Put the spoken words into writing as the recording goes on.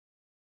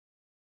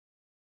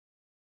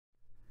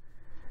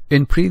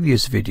In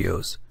previous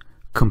videos,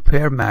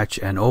 compare, match,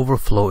 and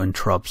overflow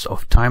interrupts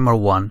of timer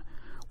 1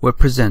 were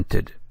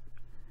presented.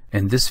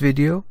 In this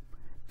video,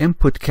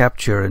 input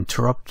capture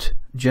interrupt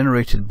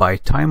generated by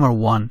timer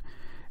 1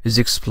 is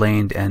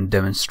explained and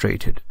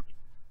demonstrated.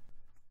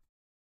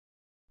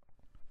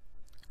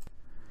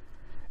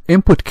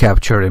 Input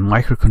capture in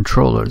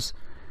microcontrollers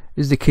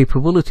is the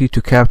capability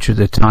to capture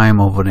the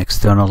time of an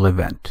external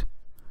event.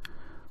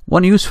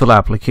 One useful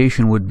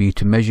application would be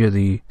to measure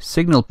the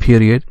signal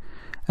period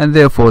and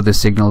therefore the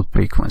signal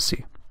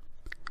frequency.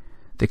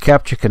 The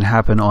capture can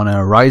happen on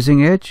a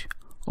rising edge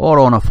or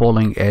on a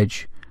falling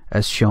edge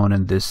as shown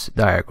in this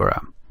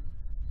diagram.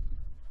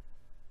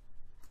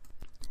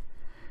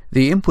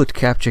 The input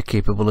capture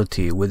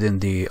capability within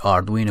the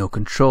Arduino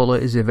controller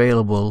is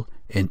available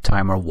in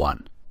timer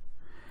 1,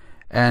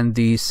 and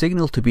the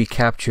signal to be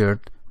captured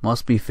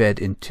must be fed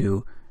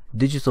into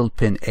digital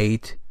pin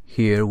 8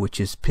 here, which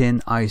is pin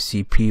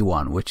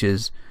ICP1, which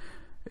is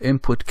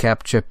input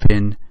capture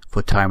pin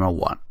for timer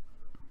 1.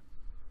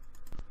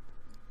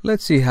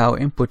 Let's see how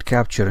input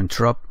capture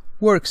interrupt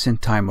works in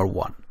timer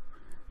 1.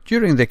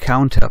 During the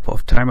count up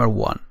of timer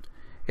 1,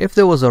 if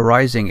there was a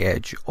rising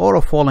edge or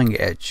a falling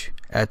edge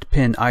at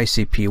pin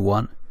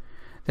ICP1,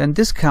 then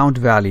this count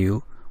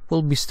value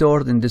will be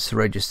stored in this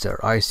register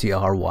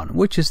ICR1,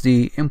 which is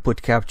the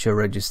input capture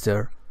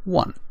register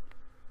 1.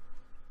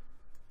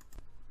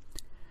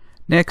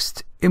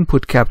 Next,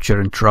 input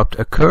capture interrupt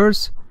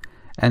occurs,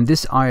 and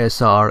this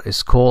ISR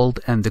is called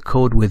and the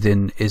code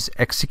within is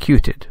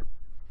executed.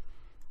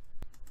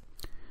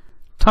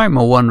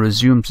 Timer 1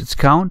 resumes its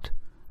count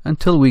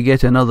until we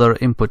get another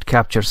input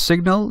capture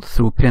signal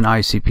through pin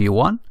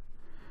ICP1.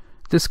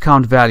 This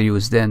count value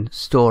is then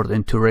stored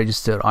into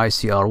register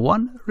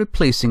ICR1,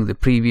 replacing the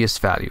previous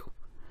value.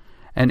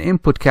 An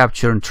input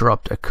capture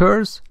interrupt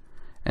occurs,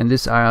 and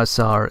this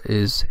ISR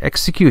is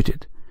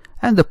executed,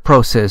 and the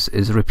process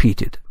is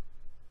repeated.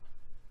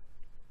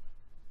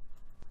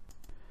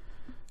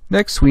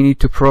 Next, we need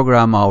to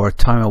program our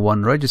timer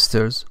 1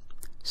 registers,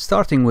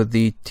 starting with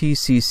the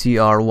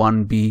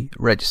TCCR1B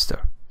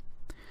register.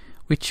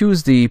 We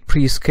choose the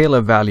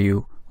prescaler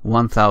value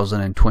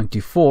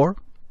 1024,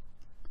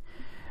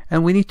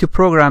 and we need to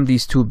program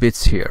these two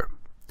bits here.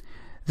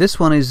 This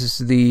one is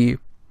the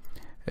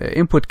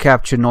input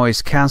capture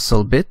noise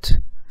cancel bit,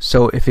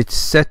 so if it's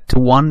set to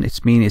 1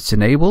 it means it's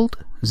enabled,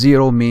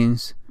 0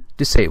 means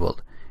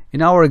disabled.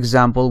 In our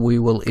example we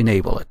will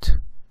enable it.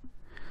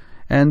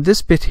 And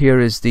this bit here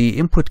is the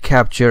input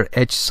capture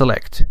edge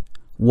select.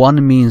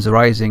 1 means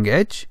rising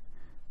edge,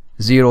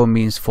 0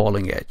 means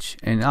falling edge.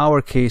 In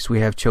our case we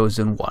have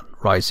chosen 1,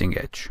 rising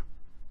edge.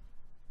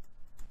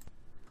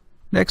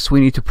 Next we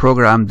need to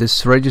program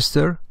this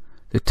register,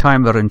 the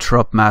timer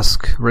interrupt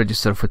mask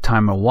register for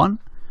timer 1,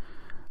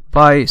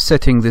 by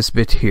setting this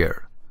bit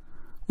here,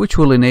 which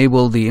will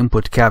enable the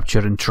input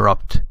capture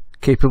interrupt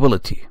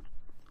capability.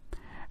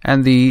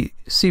 And the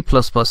C++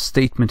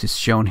 statement is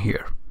shown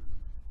here.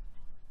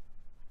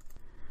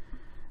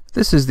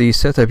 This is the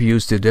setup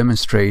used to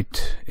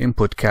demonstrate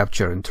input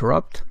capture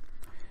interrupt.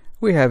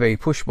 We have a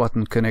push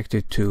button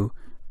connected to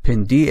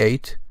pin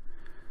D8.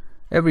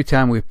 Every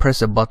time we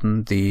press a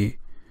button, the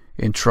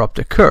interrupt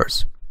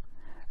occurs,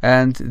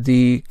 and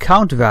the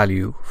count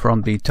value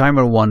from the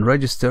timer 1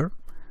 register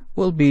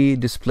will be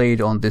displayed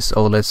on this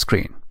OLED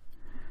screen.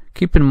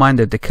 Keep in mind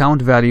that the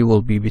count value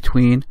will be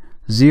between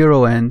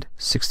 0 and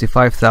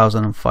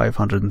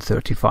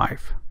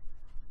 65,535.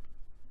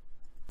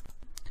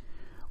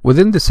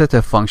 Within the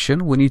setup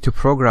function, we need to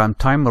program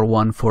timer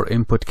 1 for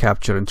input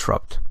capture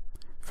interrupt.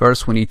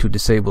 First, we need to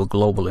disable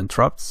global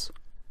interrupts,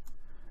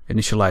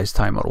 initialize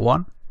timer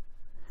 1,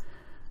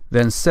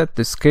 then set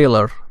the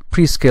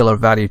prescaler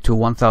value to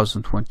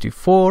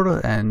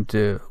 1024,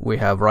 and we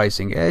have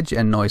rising edge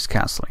and noise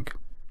cancelling.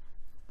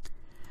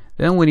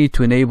 Then we need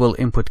to enable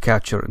input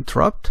capture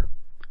interrupt.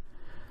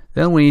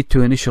 Then we need to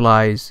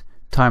initialize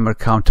timer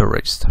counter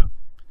register,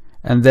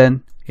 and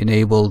then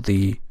enable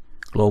the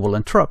global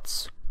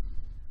interrupts.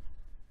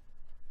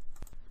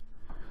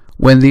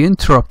 When the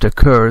interrupt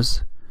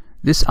occurs,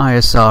 this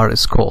ISR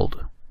is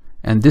called,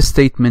 and this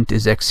statement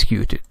is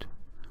executed,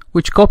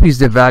 which copies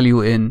the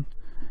value in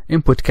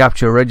input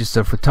capture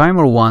register for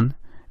timer 1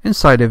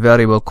 inside a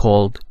variable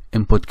called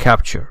input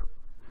capture,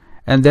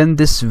 and then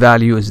this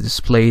value is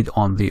displayed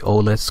on the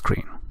OLED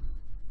screen.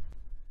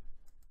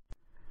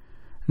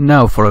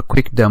 Now for a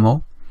quick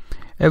demo.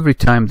 Every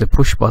time the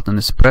push button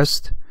is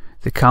pressed,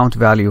 the count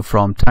value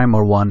from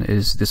timer 1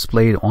 is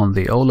displayed on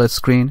the OLED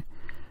screen,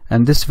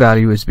 and this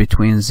value is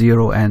between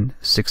 0 and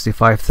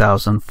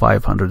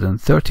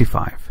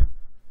 65,535.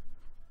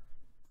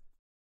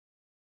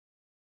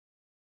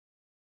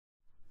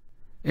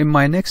 In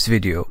my next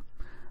video,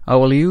 I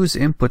will use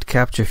input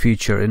capture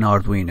feature in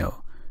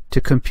Arduino to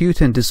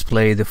compute and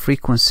display the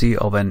frequency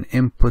of an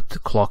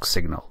input clock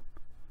signal.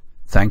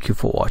 Thank you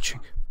for watching.